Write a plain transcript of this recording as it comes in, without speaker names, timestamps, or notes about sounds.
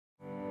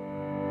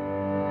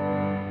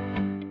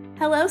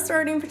Hello,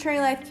 Sorority and Fraternity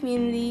Life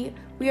community.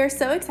 We are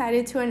so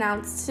excited to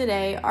announce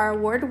today our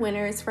award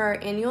winners for our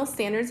annual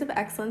Standards of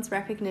Excellence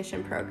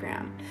Recognition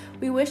Program.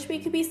 We wish we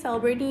could be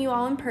celebrating you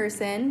all in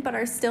person, but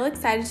are still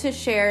excited to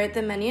share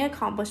the many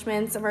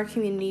accomplishments of our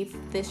community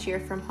this year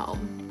from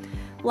home.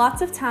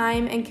 Lots of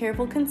time and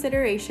careful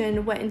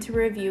consideration went into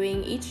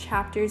reviewing each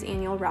chapter's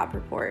annual RAP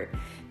report.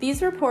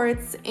 These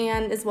reports,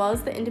 and as well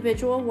as the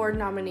individual award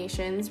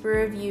nominations, were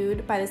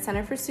reviewed by the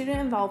Center for Student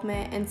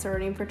Involvement and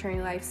Sorority and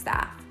Fraternity Life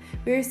staff.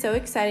 We are so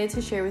excited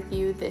to share with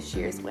you this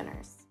year's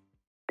winners.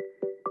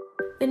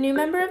 The New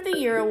Member of the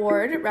Year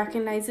Award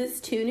recognizes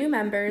 2 new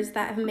members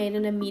that have made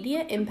an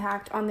immediate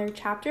impact on their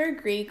chapter,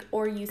 Greek,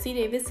 or UC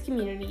Davis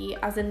community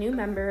as a new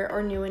member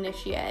or new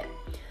initiate.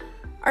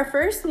 Our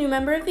first New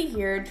Member of the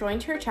Year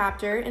joined her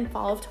chapter in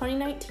fall of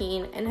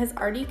 2019 and has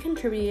already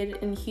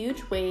contributed in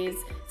huge ways,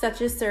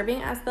 such as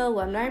serving as the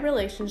Alumni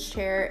Relations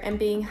Chair and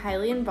being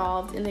highly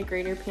involved in the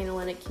greater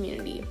Panhellenic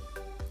community.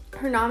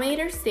 Her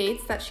nominator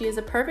states that she is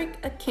a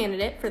perfect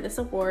candidate for this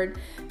award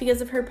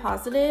because of her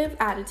positive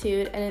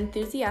attitude and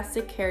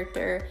enthusiastic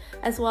character,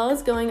 as well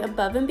as going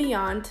above and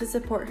beyond to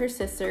support her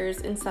sisters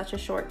in such a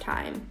short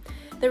time.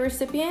 The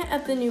recipient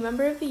of the New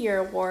Member of the Year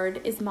Award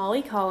is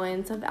Molly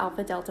Collins of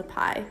Alpha Delta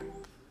Pi.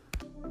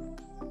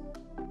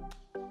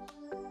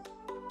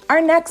 Our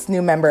next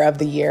New Member of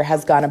the Year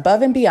has gone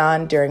above and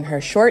beyond during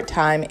her short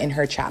time in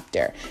her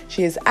chapter.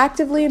 She is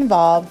actively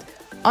involved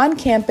on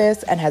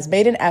campus and has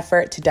made an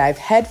effort to dive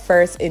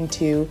headfirst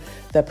into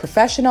the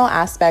professional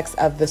aspects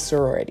of the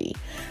sorority.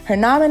 Her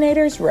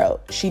nominators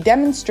wrote, "She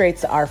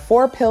demonstrates our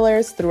 4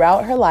 pillars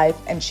throughout her life,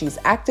 and she's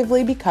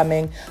actively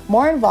becoming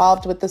more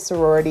involved with the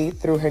sorority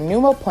through her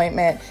new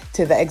appointment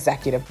to the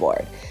executive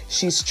board.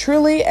 She's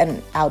truly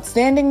an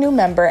outstanding new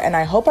member, and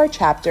I hope our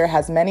chapter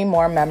has many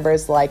more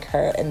members like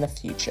her in the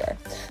future."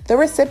 The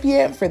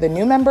recipient for the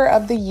New Member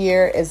of the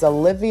Year is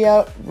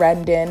Olivia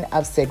Rendon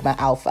of Sigma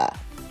Alpha.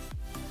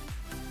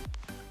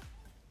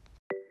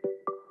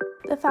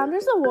 The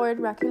Founders Award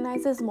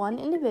recognizes one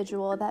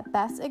individual that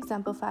best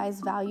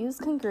exemplifies values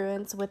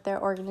congruence with their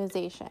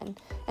organization,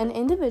 an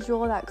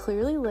individual that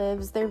clearly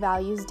lives their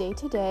values day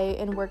to day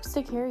and works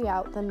to carry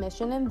out the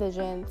mission and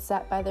vision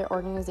set by their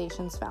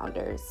organization's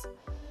founders.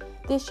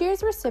 This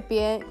year's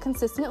recipient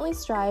consistently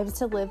strives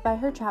to live by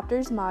her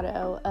chapter's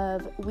motto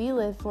of "We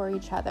live for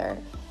each other"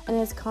 and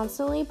is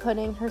constantly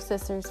putting her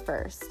sisters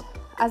first.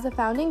 As a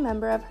founding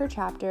member of her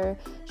chapter,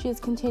 she has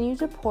continued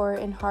to pour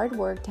in hard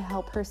work to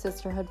help her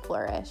sisterhood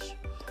flourish.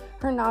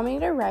 Her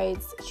nominator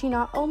writes, "She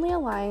not only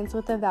aligns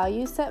with the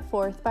values set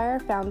forth by our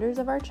founders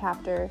of our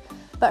chapter,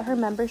 but her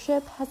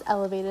membership has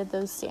elevated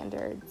those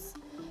standards."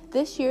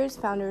 This year's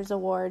Founders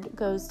Award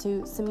goes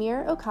to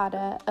Samir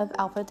Okada of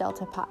Alpha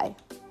Delta Pi.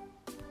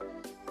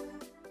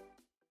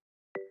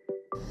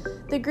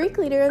 The Greek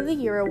Leader of the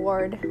Year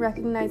Award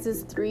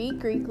recognizes 3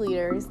 Greek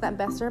leaders that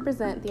best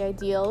represent the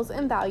ideals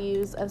and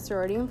values of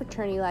sorority and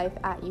fraternity life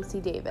at UC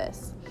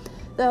Davis.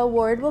 The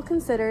award will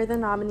consider the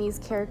nominees'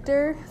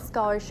 character,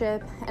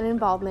 scholarship, and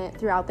involvement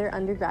throughout their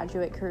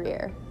undergraduate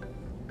career.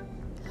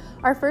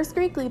 Our first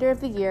Greek Leader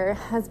of the Year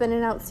has been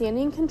an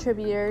outstanding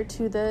contributor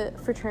to the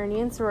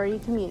fraternity and sorority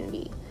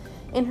community.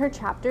 In her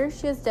chapter,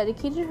 she has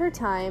dedicated her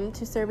time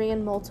to serving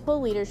in multiple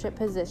leadership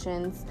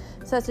positions,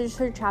 such as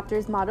her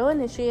chapter's Motto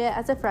Initiate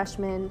as a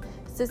freshman,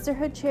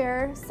 Sisterhood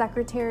Chair,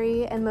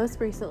 Secretary, and most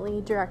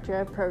recently, Director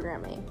of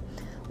Programming.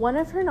 One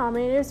of her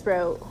nominators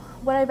wrote,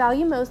 "What I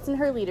value most in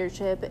her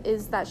leadership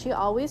is that she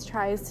always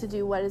tries to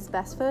do what is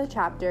best for the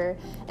chapter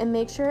and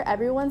make sure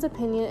everyone's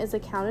opinion is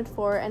accounted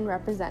for and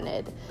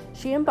represented.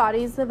 She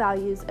embodies the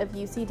values of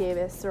UC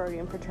Davis sorority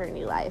and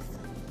fraternity life."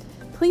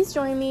 Please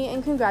join me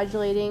in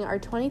congratulating our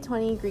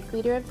 2020 Greek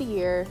Leader of the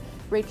Year,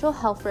 Rachel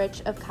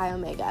Helfrich of Chi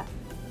Omega.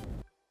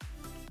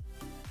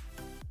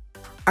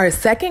 Our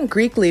second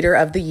Greek Leader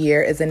of the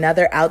Year is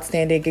another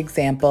outstanding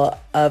example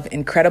of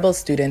incredible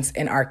students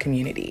in our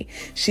community.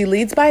 She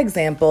leads by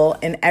example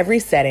in every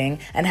setting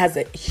and has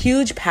a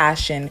huge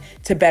passion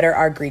to better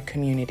our Greek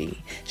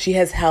community. She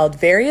has held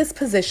various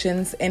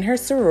positions in her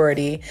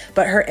sorority,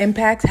 but her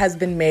impact has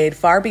been made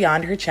far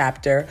beyond her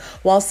chapter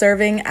while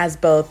serving as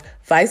both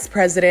Vice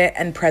President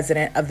and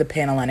President of the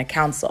Panhellenic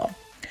Council.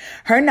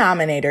 Her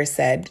nominator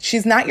said,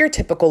 "She's not your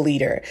typical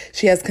leader.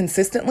 She has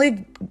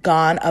consistently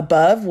gone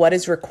above what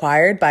is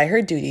required by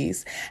her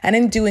duties, and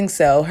in doing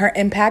so, her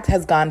impact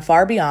has gone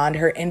far beyond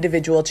her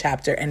individual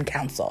chapter and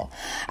council.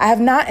 I have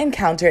not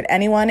encountered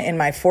anyone in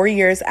my 4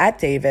 years at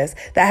Davis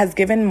that has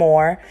given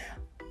more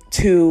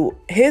to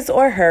his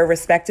or her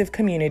respective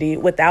community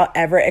without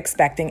ever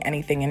expecting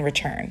anything in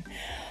return."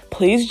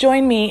 Please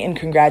join me in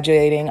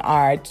congratulating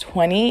our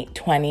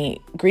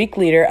 2020 Greek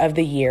Leader of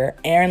the Year,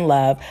 Aaron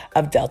Love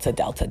of Delta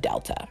Delta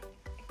Delta.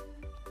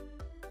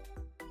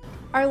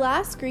 Our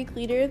last Greek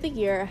Leader of the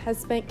Year has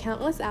spent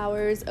countless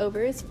hours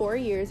over his 4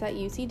 years at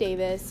UC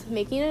Davis,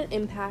 making an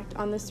impact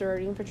on the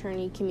sorority and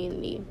fraternity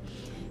community.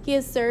 He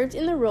has served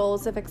in the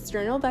roles of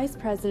External Vice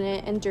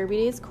President and Derby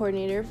Days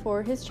Coordinator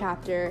for his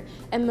chapter,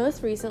 and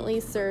most recently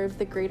served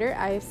the greater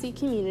IFC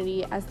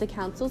community as the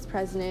Council's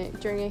President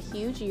during a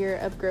huge year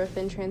of growth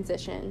and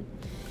transition.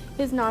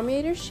 His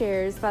nominator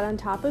shares that on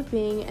top of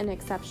being an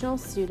exceptional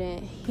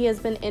student, he has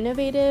been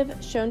innovative,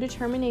 shown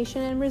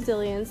determination and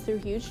resilience through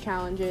huge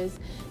challenges,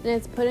 and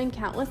has put in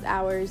countless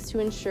hours to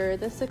ensure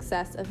the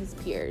success of his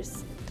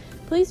peers.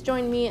 Please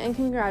join me in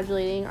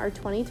congratulating our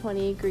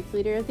 2020 Greek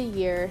Leader of the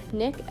Year,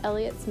 Nick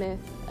Elliott Smith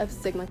of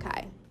Sigma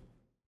Chi.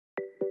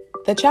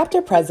 The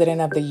Chapter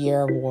President of the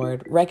Year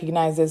award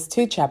recognizes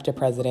 2 chapter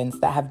presidents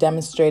that have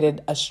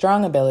demonstrated a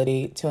strong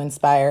ability to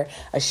inspire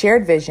a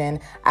shared vision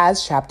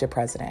as chapter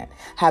president,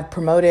 have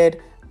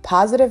promoted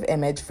positive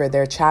image for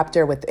their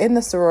chapter within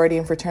the sorority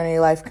and fraternity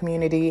life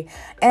community,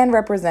 and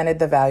represented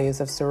the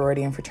values of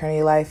sorority and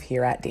fraternity life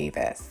here at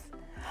Davis.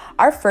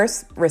 Our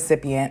first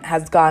recipient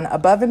has gone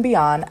above and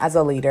beyond as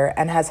a leader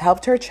and has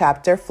helped her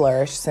chapter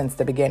flourish since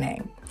the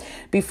beginning.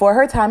 Before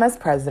her time as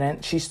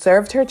president, she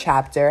served her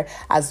chapter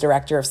as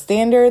director of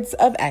standards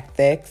of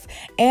ethics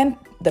and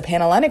the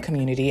Panhellenic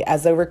community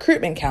as a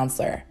recruitment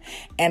counselor,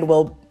 and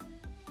will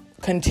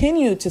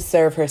continue to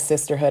serve her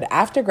sisterhood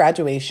after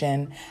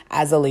graduation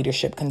as a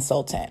leadership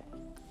consultant.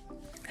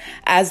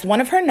 As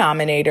one of her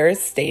nominators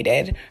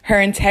stated,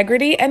 her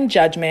integrity and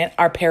judgment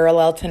are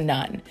parallel to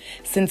none.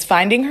 Since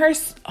finding her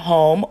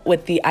home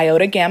with the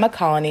Iota Gamma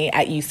colony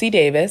at UC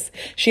Davis,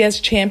 she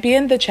has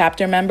championed the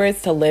chapter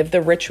members to live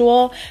the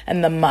ritual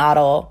and the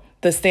model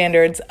the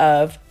standards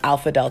of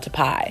Alpha Delta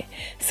Pi.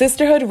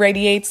 Sisterhood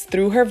radiates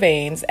through her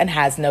veins and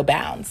has no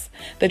bounds.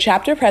 The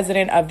Chapter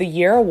President of the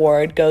Year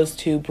award goes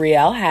to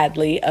Brielle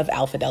Hadley of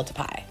Alpha Delta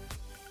Pi.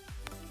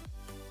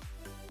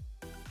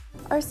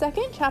 Our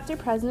second Chapter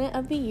President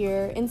of the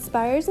Year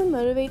inspires and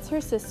motivates her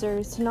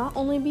sisters to not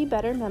only be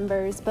better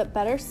members, but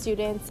better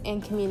students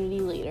and community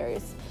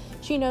leaders.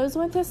 She knows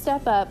when to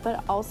step up,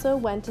 but also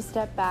when to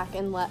step back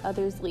and let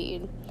others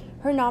lead.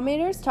 Her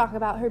nominators talk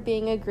about her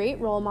being a great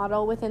role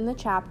model within the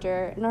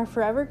chapter and are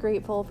forever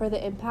grateful for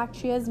the impact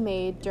she has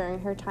made during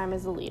her time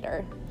as a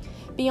leader.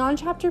 Beyond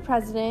Chapter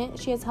President,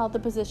 she has held the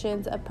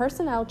positions of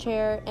Personnel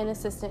Chair and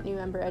Assistant New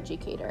Member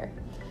Educator.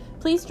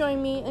 Please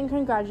join me in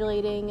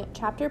congratulating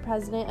Chapter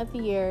President of the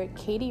Year,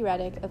 Katie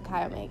Reddick of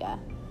Chi Omega.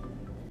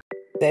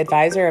 The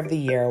Advisor of the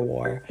Year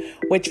Award,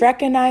 which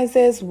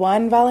recognizes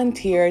one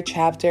volunteer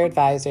chapter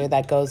advisor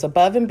that goes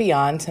above and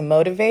beyond to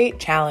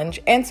motivate, challenge,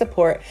 and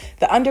support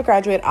the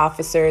undergraduate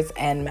officers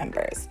and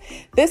members.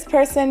 This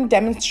person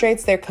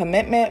demonstrates their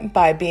commitment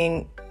by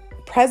being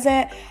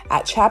present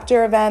at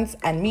chapter events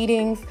and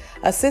meetings,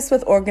 assists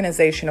with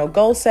organizational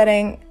goal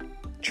setting,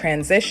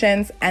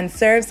 transitions, and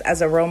serves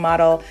as a role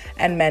model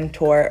and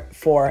mentor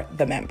for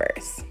the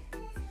members.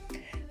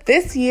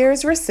 This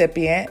year's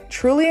recipient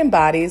truly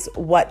embodies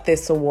what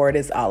this award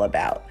is all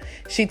about.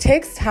 She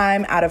takes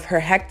time out of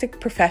her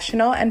hectic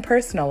professional and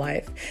personal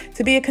life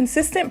to be a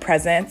consistent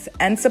presence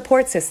and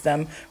support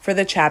system for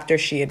the chapter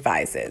she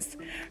advises.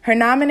 Her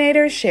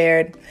nominators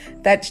shared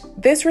that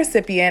this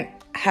recipient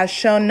has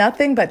shown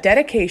nothing but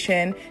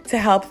dedication to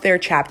help their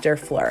chapter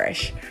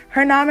flourish.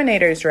 Her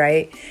nominators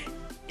write,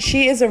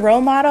 "She is a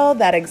role model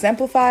that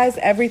exemplifies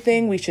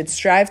everything we should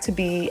strive to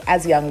be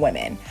as young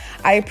women.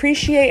 I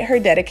appreciate her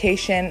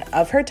dedication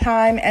of her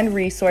time and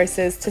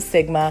resources to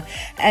Sigma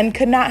and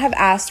could not have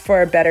asked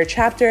for a better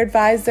chapter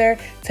advisor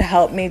to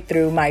help me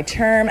through my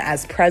term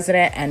as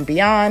president and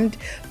beyond.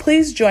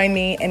 Please join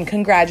me in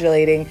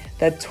congratulating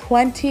the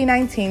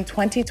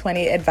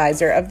 2019-2020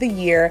 Advisor of the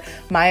Year,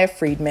 Maya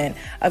Friedman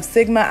of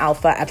Sigma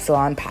Alpha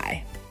Epsilon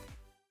Pi."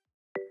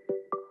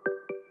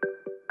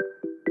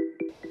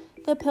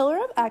 The Pillar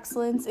of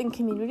Excellence in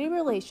Community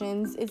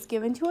Relations is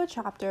given to a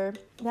chapter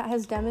that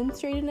has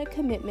demonstrated a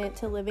commitment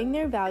to living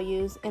their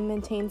values and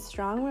maintain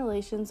strong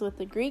relations with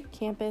the Greek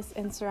campus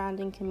and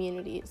surrounding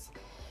communities.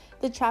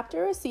 The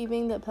chapter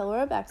receiving the Pillar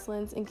of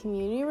Excellence in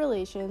Community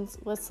Relations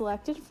was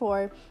selected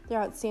for their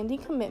outstanding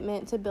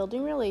commitment to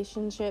building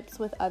relationships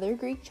with other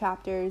Greek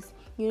chapters,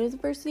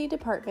 university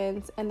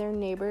departments, and their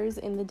neighbors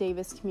in the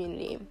Davis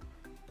community.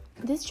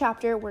 This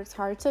chapter works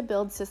hard to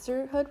build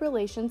sisterhood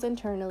relations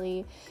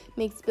internally,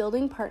 makes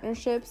building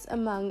partnerships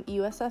among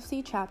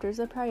USFC chapters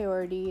a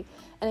priority,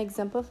 and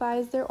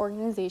exemplifies their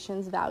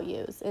organization's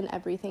values in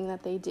everything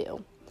that they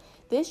do.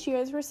 This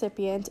year's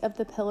recipient of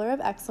the Pillar of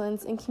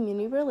Excellence in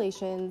Community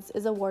Relations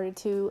is awarded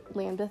to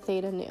Lambda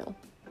Theta Nu.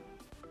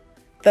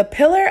 The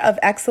Pillar of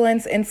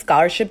Excellence in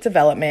Scholarship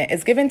Development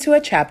is given to a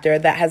chapter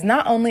that has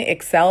not only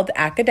excelled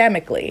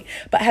academically,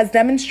 but has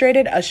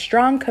demonstrated a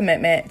strong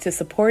commitment to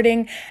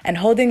supporting and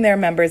holding their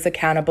members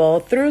accountable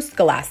through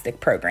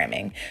scholastic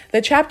programming.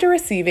 The chapter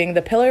receiving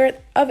the Pillar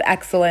of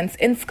Excellence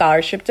in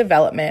Scholarship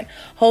Development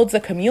holds a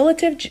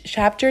cumulative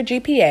chapter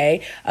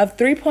GPA of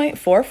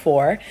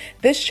 3.44.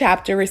 This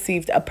chapter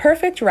received a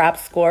perfect RAP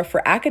score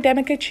for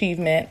academic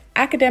achievement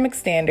academic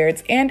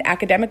standards, and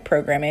academic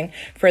programming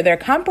for their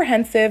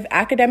comprehensive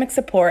academic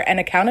support and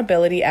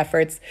accountability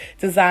efforts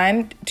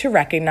designed to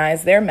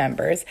recognize their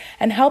members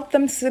and help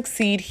them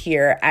succeed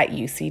here at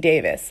UC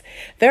Davis.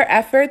 Their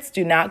efforts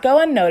do not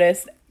go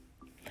unnoticed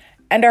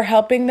and are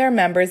helping their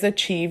members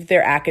achieve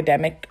their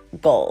academic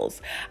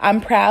goals.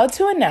 I'm proud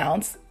to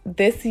announce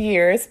this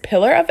year's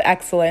Pillar of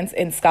Excellence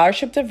in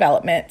Scholarship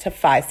Development to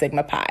Phi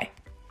Sigma Pi.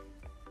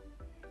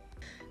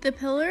 The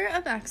Pillar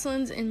of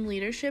Excellence in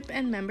Leadership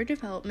and Member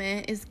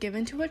Development is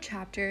given to a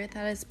chapter that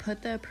has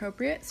put the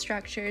appropriate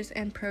structures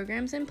and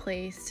programs in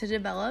place to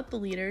develop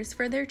leaders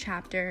for their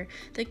chapter,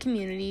 the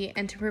community,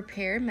 and to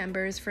prepare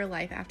members for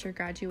life after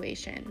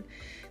graduation.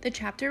 The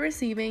chapter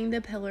receiving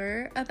the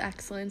Pillar of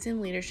Excellence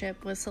in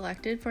Leadership was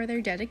selected for their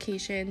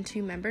dedication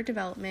to member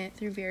development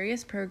through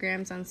various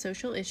programs on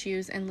social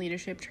issues and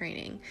leadership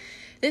training.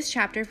 This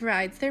chapter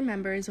provides their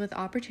members with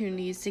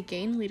opportunities to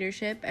gain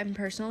leadership and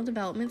personal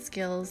development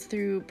skills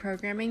through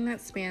programming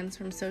that spans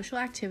from social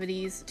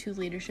activities to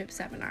leadership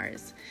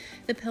seminars.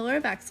 The Pillar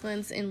of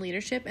Excellence in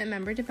Leadership and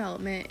Member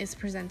Development is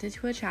presented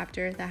to a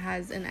chapter that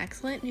has an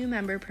excellent new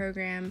member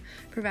program,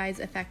 provides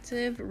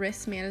effective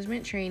risk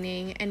management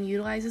training, and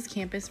utilizes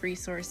campus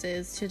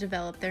resources to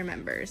develop their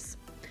members.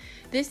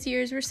 This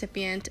year's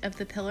recipient of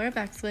the Pillar of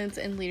Excellence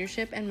in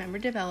Leadership and Member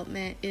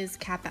Development is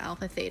Kappa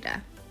Alpha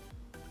Theta.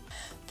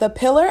 The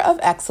Pillar of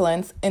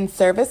Excellence in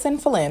Service and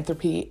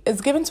Philanthropy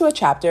is given to a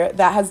chapter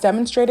that has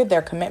demonstrated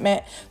their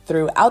commitment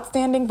through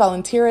outstanding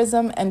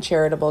volunteerism and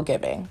charitable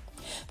giving.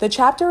 The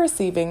chapter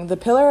receiving the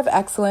Pillar of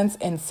Excellence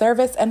in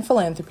Service and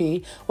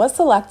Philanthropy was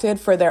selected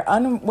for their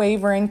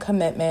unwavering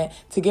commitment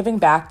to giving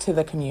back to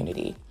the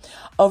community.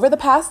 Over the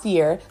past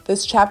year,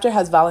 this chapter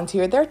has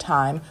volunteered their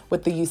time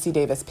with the UC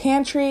Davis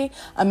Pantry,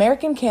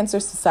 American Cancer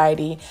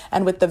Society,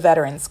 and with the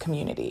veterans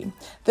community.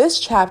 This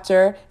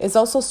chapter is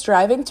also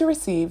striving to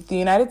receive the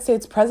United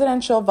States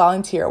Presidential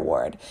Volunteer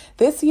Award.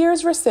 This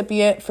year's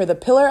recipient for the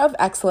Pillar of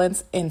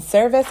Excellence in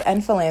Service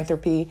and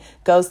Philanthropy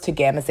goes to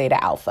Gamma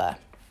Zeta Alpha.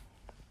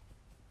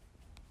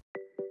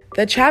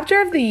 The Chapter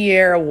of the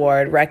Year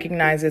award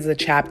recognizes a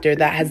chapter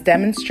that has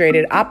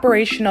demonstrated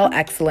operational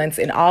excellence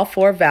in all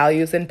 4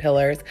 values and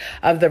pillars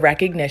of the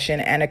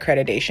recognition and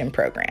accreditation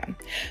program.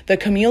 The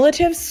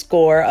cumulative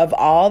score of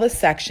all the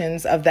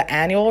sections of the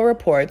annual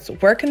reports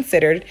were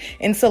considered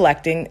in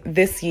selecting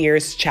this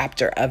year's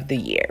Chapter of the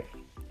Year.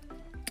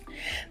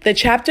 The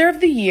Chapter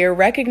of the Year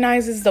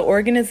recognizes the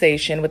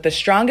organization with the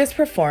strongest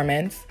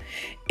performance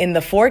in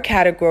the 4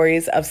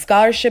 categories of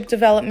scholarship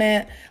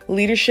development,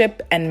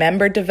 leadership and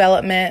member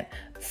development,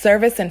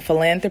 service and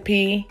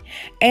philanthropy,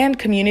 and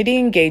community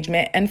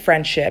engagement and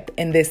friendship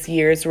in this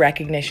year's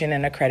recognition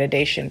and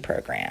accreditation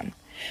program.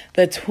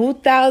 The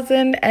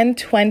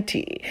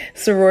 2020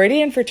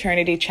 Sorority and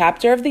Fraternity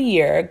Chapter of the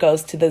Year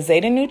goes to the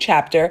Zeta Nu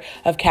chapter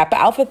of Kappa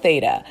Alpha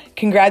Theta.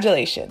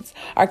 Congratulations.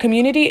 Our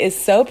community is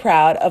so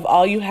proud of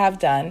all you have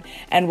done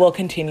and will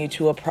continue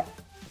to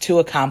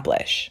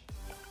accomplish.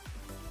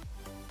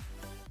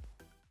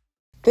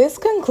 This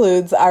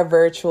concludes our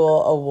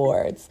virtual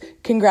awards.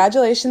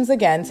 Congratulations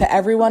again to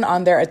everyone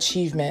on their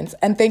achievements,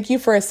 and thank you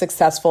for a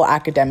successful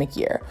academic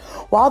year.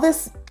 While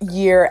this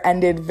year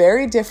ended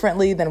very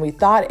differently than we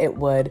thought it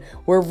would,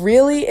 we're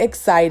really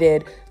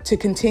excited to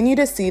continue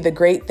to see the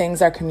great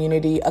things our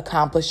community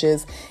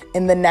accomplishes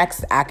in the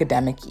next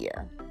academic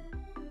year.